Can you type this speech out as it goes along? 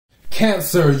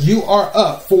Cancer, you are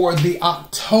up for the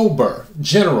October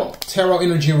General Tarot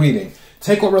Energy Reading.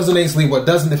 Take what resonates, leave what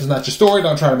doesn't. If it's not your story,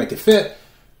 don't try to make it fit.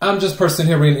 I'm just a person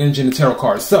here reading energy and tarot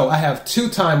cards. So I have two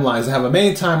timelines. I have a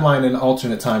main timeline and an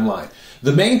alternate timeline.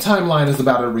 The main timeline is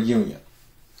about a reunion.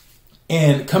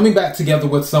 And coming back together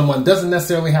with someone doesn't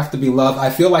necessarily have to be love.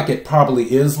 I feel like it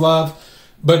probably is love,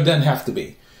 but it doesn't have to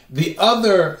be. The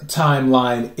other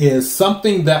timeline is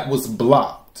something that was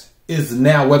blocked is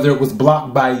now, whether it was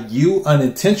blocked by you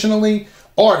unintentionally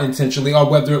or intentionally, or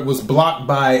whether it was blocked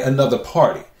by another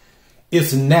party.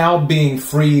 It's now being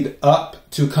freed up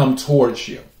to come towards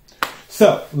you.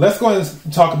 So let's go ahead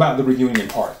and talk about the reunion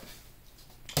part.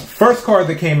 First card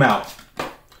that came out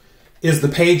is the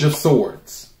Page of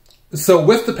Swords. So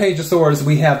with the Page of Swords,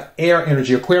 we have air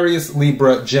energy, Aquarius,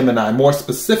 Libra, Gemini. More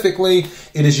specifically,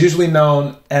 it is usually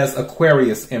known as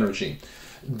Aquarius energy.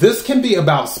 This can be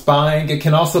about spying. It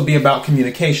can also be about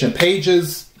communication.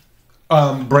 Pages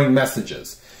bring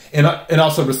messages and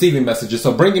also receiving messages.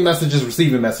 So bringing messages,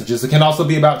 receiving messages. It can also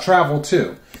be about travel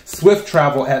too. Swift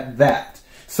travel at that.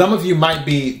 Some of you might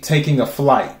be taking a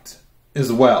flight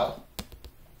as well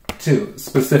too,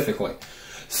 specifically.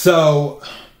 So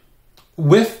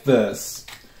with this,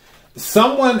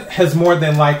 someone has more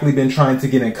than likely been trying to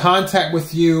get in contact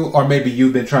with you, or maybe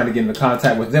you've been trying to get into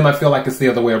contact with them. I feel like it's the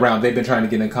other way around. They've been trying to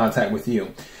get in contact with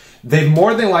you. They've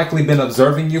more than likely been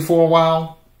observing you for a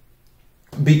while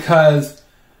because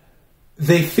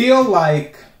they feel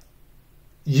like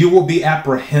you will be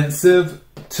apprehensive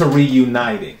to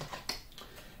reuniting.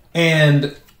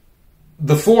 And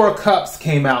the Four of Cups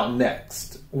came out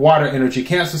next. Water energy,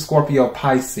 Cancer, Scorpio,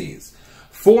 Pisces.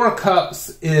 Four of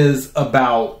Cups is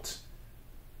about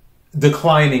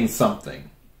declining something.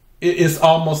 It's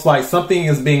almost like something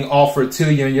is being offered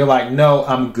to you and you're like, no,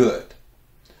 I'm good.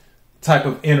 Type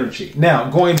of energy. Now,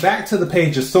 going back to the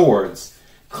Page of Swords,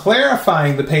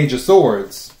 clarifying the Page of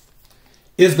Swords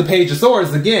is the Page of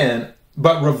Swords again,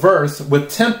 but reversed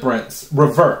with Temperance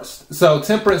reversed. So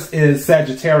Temperance is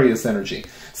Sagittarius energy.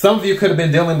 Some of you could have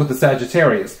been dealing with the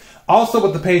Sagittarius. Also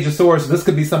with the Page of Swords, this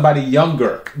could be somebody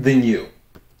younger than you.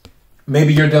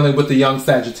 Maybe you're dealing with the young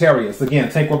Sagittarius.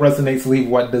 Again, take what resonates, leave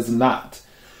what does not.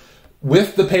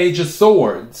 With the Page of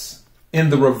Swords in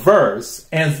the reverse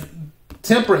and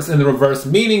Temperance in the reverse,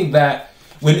 meaning that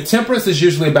when Temperance is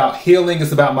usually about healing,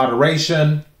 it's about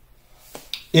moderation.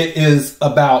 It is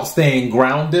about staying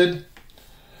grounded.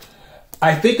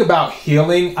 I think about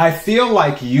healing. I feel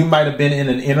like you might have been in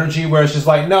an energy where it's just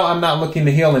like, no, I'm not looking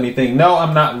to heal anything. No,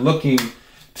 I'm not looking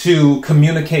to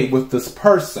communicate with this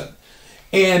person.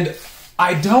 And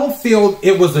I don't feel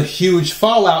it was a huge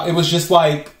fallout. It was just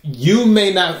like, you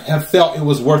may not have felt it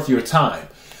was worth your time.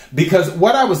 Because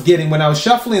what I was getting when I was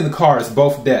shuffling the cards,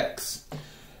 both decks,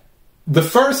 the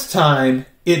first time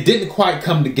it didn't quite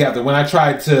come together when I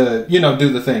tried to, do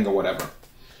the thing or whatever.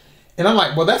 And I'm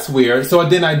like, well, that's weird. So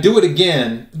then I do it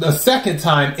again the second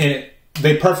time and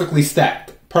they perfectly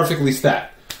stacked.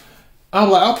 I'm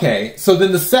like, okay. So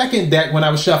then the second deck, when I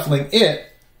was shuffling it,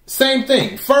 same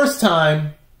thing. First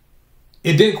time,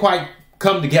 it didn't quite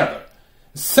come together.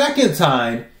 Second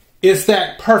time, it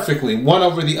stacked perfectly, one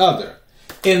over the other.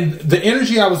 And the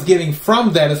energy I was getting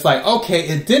from that, it's like, okay,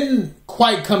 it didn't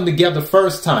quite come together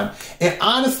first time. And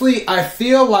honestly, I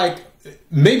feel like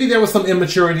maybe there was some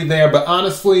immaturity there, but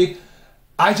honestly,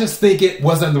 I just think it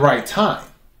wasn't the right time.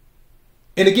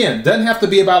 And again, doesn't have to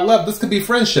be about love. This could be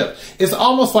friendship. It's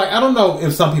almost like, I don't know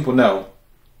if some people know,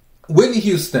 Whitney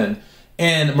Houston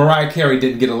and Mariah Carey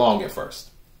didn't get along at first.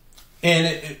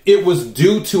 And it was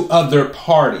due to other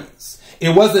parties.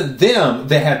 It wasn't them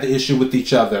that had the issue with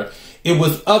each other. It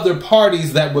was other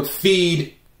parties that would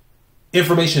feed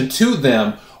information to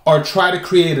them or try to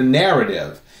create a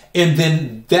narrative. And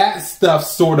then that stuff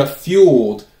sort of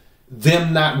fueled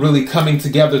them not really coming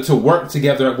together to work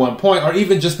together at one point or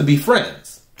even just to be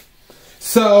friends.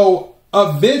 So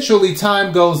eventually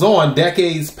time goes on,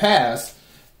 decades pass,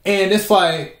 and it's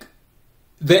like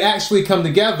they actually come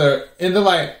together and they're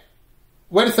like,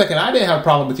 wait a second, I didn't have a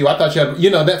problem with you. I thought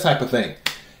you had, that type of thing.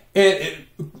 And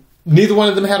neither one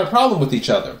of them had a problem with each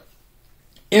other.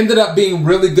 Ended up being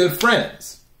really good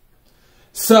friends.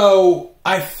 So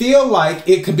I feel like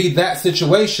it could be that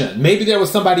situation. Maybe there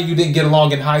was somebody you didn't get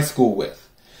along in high school with.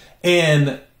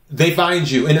 And they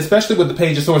find you. And especially with the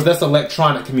Page of Swords, that's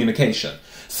electronic communication.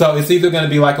 So it's either going to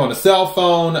be like on a cell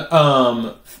phone,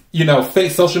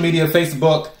 social media,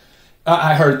 Facebook.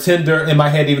 I heard Tinder in my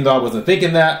head, even though I wasn't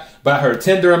thinking that. But I heard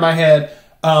Tinder in my head.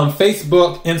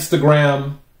 Facebook,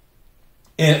 Instagram,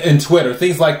 and Twitter,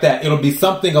 things like that. It'll be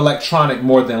something electronic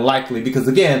more than likely. Because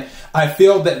again, I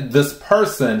feel that this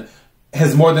person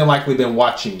has more than likely been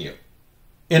watching you.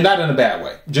 And not in a bad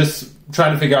way. Just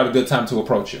trying to figure out a good time to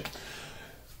approach you.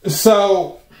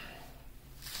 So,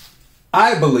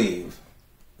 I believe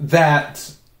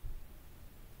that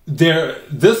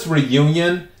this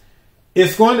reunion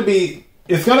is going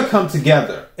to come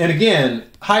together. And again,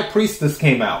 High Priestess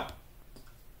came out.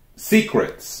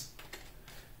 Secrets.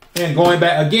 And going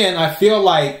back, again, I feel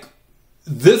like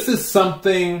this is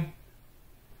something...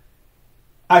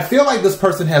 I feel like this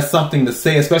person has something to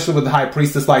say, especially with the High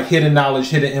Priestess, like hidden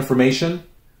knowledge, hidden information.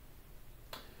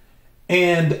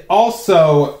 And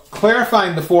also,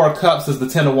 clarifying the Four of Cups is the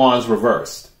Ten of Wands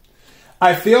reversed.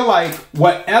 I feel like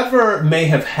whatever may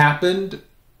have happened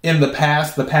in the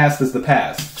past is the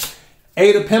past.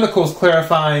 Eight of Pentacles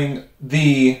clarifying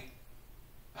the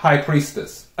High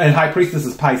Priestess. And High Priestess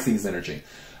is Pisces energy.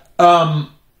 Pentacles,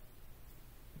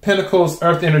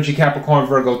 Earth energy, Capricorn,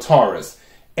 Virgo, Taurus.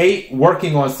 8,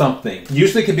 working on something.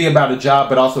 Usually it can be about a job,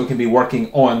 but also it can be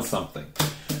working on something.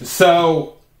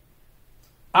 So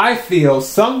I feel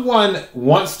someone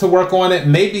wants to work on it.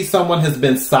 Maybe someone has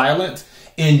been silent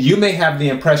and you may have the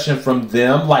impression from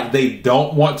them like they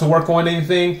don't want to work on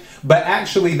anything, but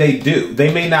actually they do.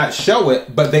 They may not show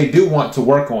it, but they do want to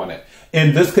work on it.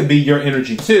 And this could be your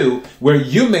energy too, where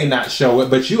you may not show it,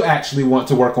 but you actually want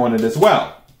to work on it as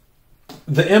well.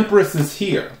 The Empress is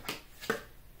here,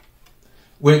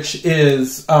 which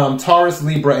is Taurus,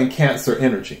 Libra, and Cancer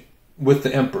energy with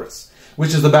the Empress,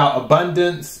 which is about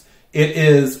abundance. It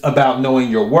is about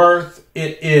knowing your worth.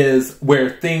 It is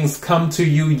where things come to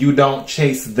you, you don't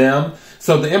chase them.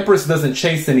 So the Empress doesn't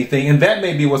chase anything, and that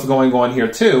may be what's going on here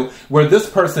too, where this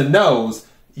person knows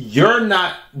you're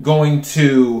not going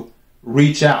to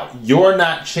reach out. You're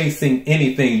not chasing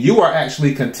anything. You are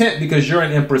actually content because you're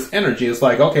an Empress energy. It's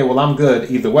like, okay, well, I'm good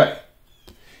either way.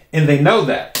 And they know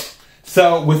that.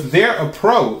 So with their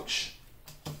approach,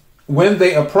 when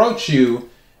they approach you,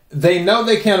 they know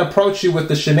they can't approach you with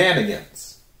the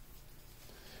shenanigans.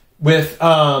 With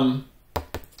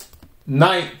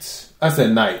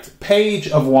Page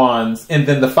of Wands, and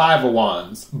then the Five of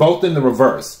Wands, both in the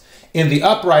reverse. In the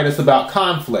upright, it's about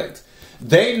conflict.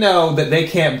 They know that they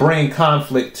can't bring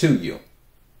conflict to you.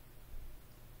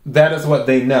 That is what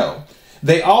they know.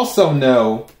 They also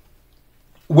know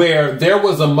where there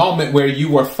was a moment where you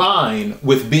were fine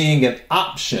with being an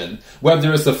option,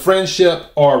 whether it's a friendship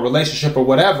or a relationship or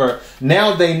whatever.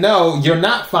 Now they know you're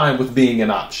not fine with being an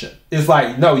option. It's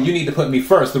like, no, you need to put me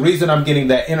first. The reason I'm getting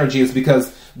that energy is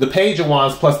because the Page of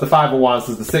Wands plus the Five of Wands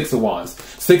is the Six of Wands.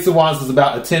 Six of Wands is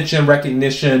about attention,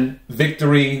 recognition,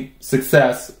 victory,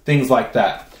 success, things like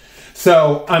that.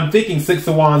 So I'm thinking Six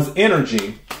of Wands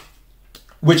energy,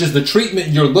 which is the treatment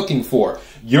you're looking for.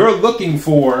 You're looking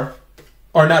for...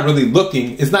 or not really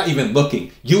looking, it's not even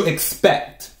looking. You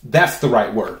expect, that's the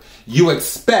right word. You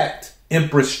expect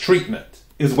Empress treatment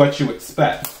is what you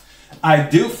expect. I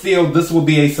do feel this will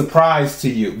be a surprise to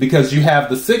you because you have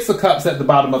the Six of Cups at the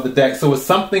bottom of the deck, so it's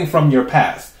something from your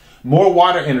past. More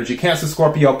water energy, Cancer,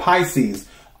 Scorpio, Pisces.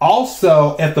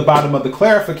 Also at the bottom of the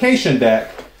clarification deck,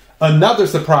 another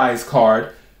surprise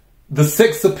card, the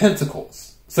Six of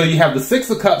Pentacles. So you have the Six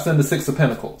of Cups and the Six of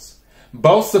Pentacles.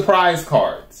 Both surprise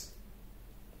cards,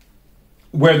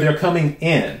 where they're coming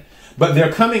in. But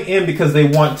they're coming in because they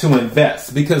want to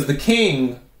invest. Because the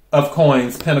King of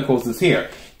Coins, Pentacles, is here.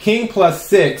 King plus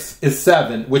 6 is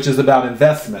 7, which is about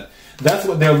investment. That's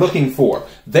what they're looking for.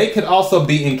 They could also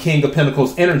be in King of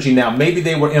Pentacles energy now. Maybe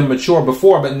they were immature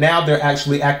before, but now they're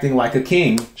actually acting like a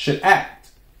king should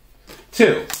act.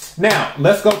 2. Now,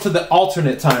 let's go to the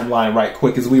alternate timeline right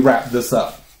quick as we wrap this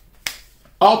up.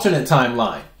 Alternate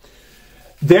timeline.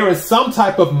 There is some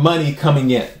type of money coming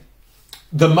in.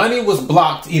 The money was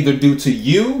blocked either due to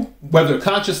you, whether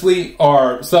consciously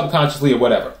or subconsciously or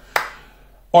whatever,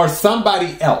 or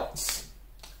somebody else.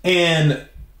 And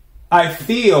I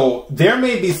feel there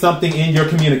may be something in your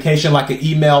communication, like an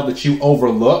email that you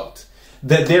overlooked,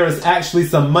 that there is actually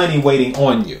some money waiting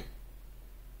on you.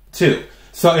 2.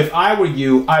 So if I were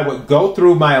you, I would go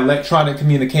through my electronic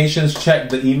communications, check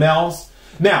the emails.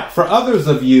 Now, for others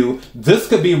of you, this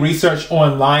could be research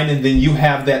online and then you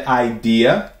have that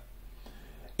idea.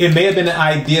 It may have been an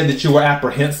idea that you were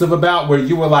apprehensive about, where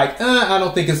you were like, I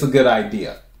don't think it's a good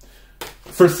idea.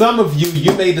 For some of you,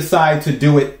 you may decide to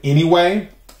do it anyway,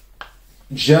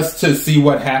 just to see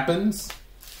what happens.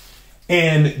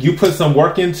 And you put some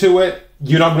work into it.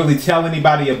 You don't really tell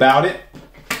anybody about it.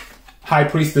 High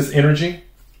Priestess energy.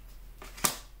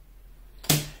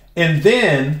 And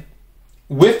then,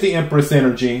 with the Empress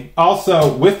energy,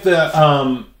 also with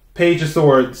the Page of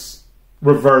Swords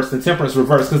reverse, the Temperance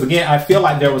reverse, because again, I feel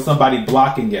like there was somebody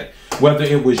blocking it, whether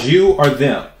it was you or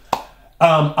them.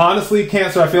 Honestly,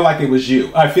 Cancer, I feel like it was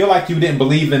you. I feel like you didn't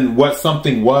believe in what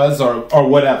something was or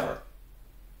whatever.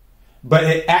 But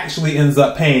it actually ends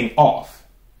up paying off.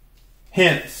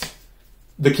 Hence,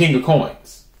 the King of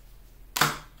Coins.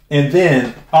 And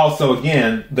then, also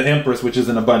again, the Empress, which is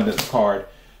an abundance card.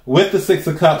 With the Six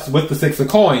of Cups, with the Six of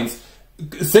Coins.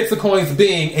 Six of Coins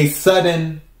being a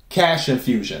sudden cash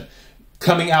infusion.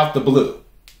 Coming out the blue.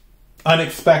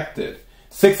 Unexpected.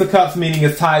 Six of Cups meaning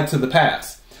it's tied to the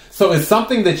past. So it's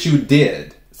something that you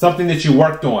did, something that you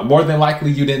worked on. More than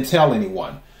likely you didn't tell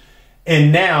anyone.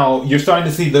 And now you're starting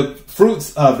to see the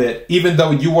fruits of it, even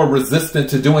though you were resistant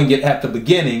to doing it at the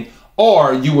beginning,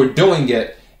 or you were doing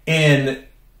it and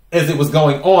as it was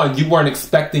going on, you weren't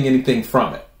expecting anything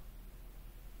from it.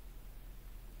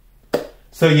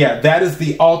 So yeah, that is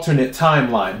the alternate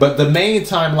timeline. But the main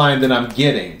timeline that I'm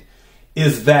getting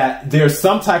is that there's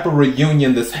some type of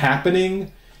reunion that's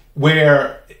happening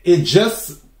where it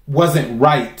just wasn't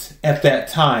right at that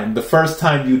time, the first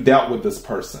time you dealt with this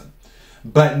person.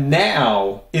 But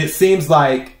now it seems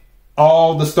like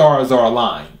all the stars are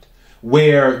aligned,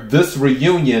 where this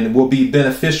reunion will be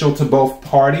beneficial to both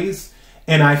parties.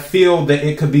 And I feel that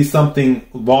it could be something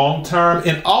long-term.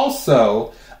 And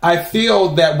also, I feel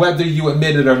that whether you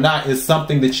admit it or not is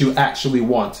something that you actually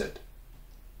wanted.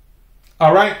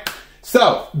 All right.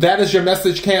 So that is your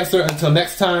message, Cancer. Until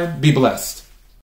next time, be blessed.